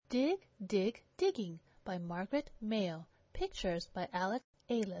Dig, Dig, Digging by Margaret Mayo. Pictures by Alex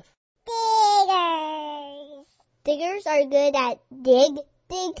Aliff. Diggers. Diggers are good at digging,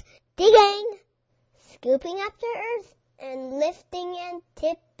 scooping up the earth, and lifting and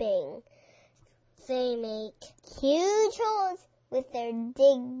tipping. They make huge holes with their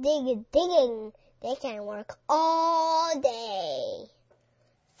digging. They can work all day.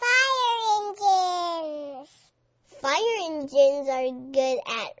 Fire engines are good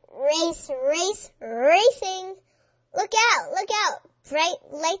at racing. Look out, bright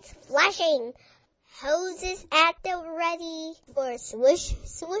lights flashing. Hoses at the ready for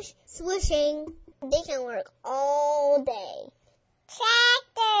swooshing. They can work all day.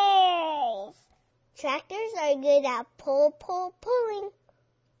 Tractors are good at pulling.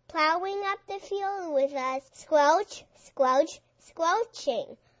 Plowing up the field with a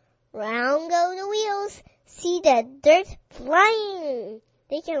squelching. Round go the wheels, see the dirt flying.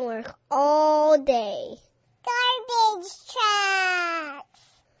 They can work all day.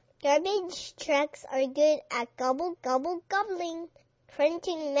 Garbage trucks are good at gobbling,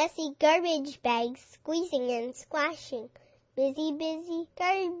 crunching messy garbage bags, squeezing and squashing. Busy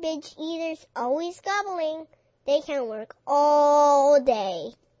garbage eaters always gobbling. They can work all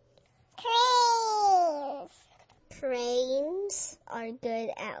day. Cranes are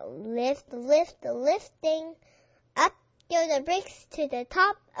good at lifting. Up go the bricks to the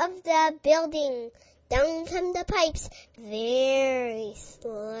top of the building. Down come the pipes, very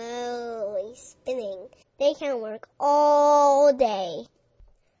slowly spinning. They can work all day.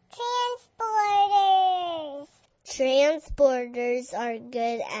 Transporters are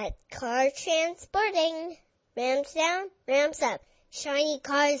good at car transporting. Ramps down, ramps up, shiny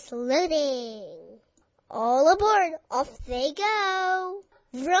cars loading. All aboard, off they go.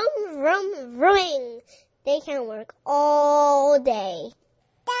 Vroom. They can work all day.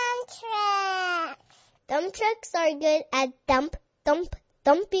 Dump trucks are good at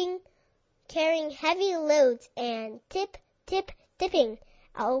dumping, carrying heavy loads and tipping.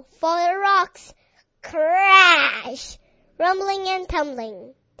 Out fall the rocks, crash, rumbling and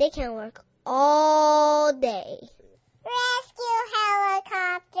tumbling. They can work all day.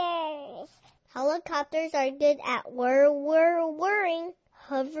 Helicopters are good at whirring,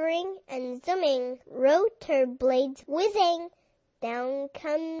 hovering and zooming, rotor blades whizzing. Down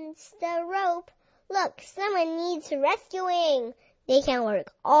comes the rope. Look, someone needs rescuing. They can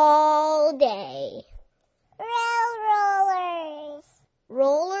work all day.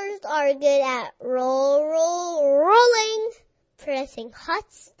 Rollers are good at rolling, pressing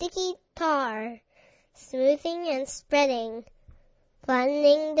hot, sticky tar, smoothing and spreading,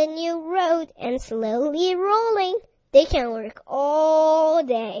 finding the new road and slowly rolling. They can work all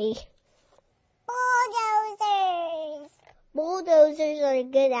day. Bulldozers are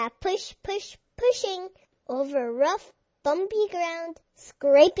good at pushing over rough, bumpy ground,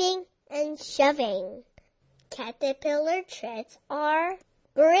 scraping and shoving. Caterpillar treads are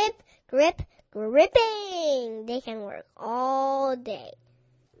gripping. They can work all day.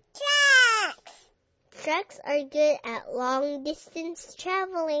 Trucks are good at long distance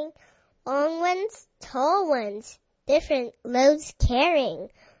traveling, long ones, tall ones, different loads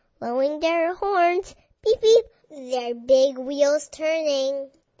carrying, blowing their horns, beep beep, their big wheels turning.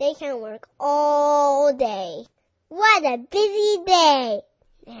 They can work all day. What a busy day!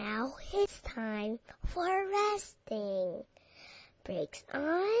 Now it's time for resting. Brakes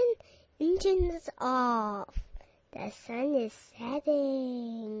on, engines off. The sun is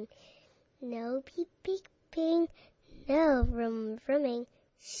setting. No beeping, no vrooming.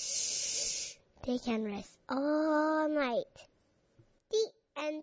 Shh! They can rest all night.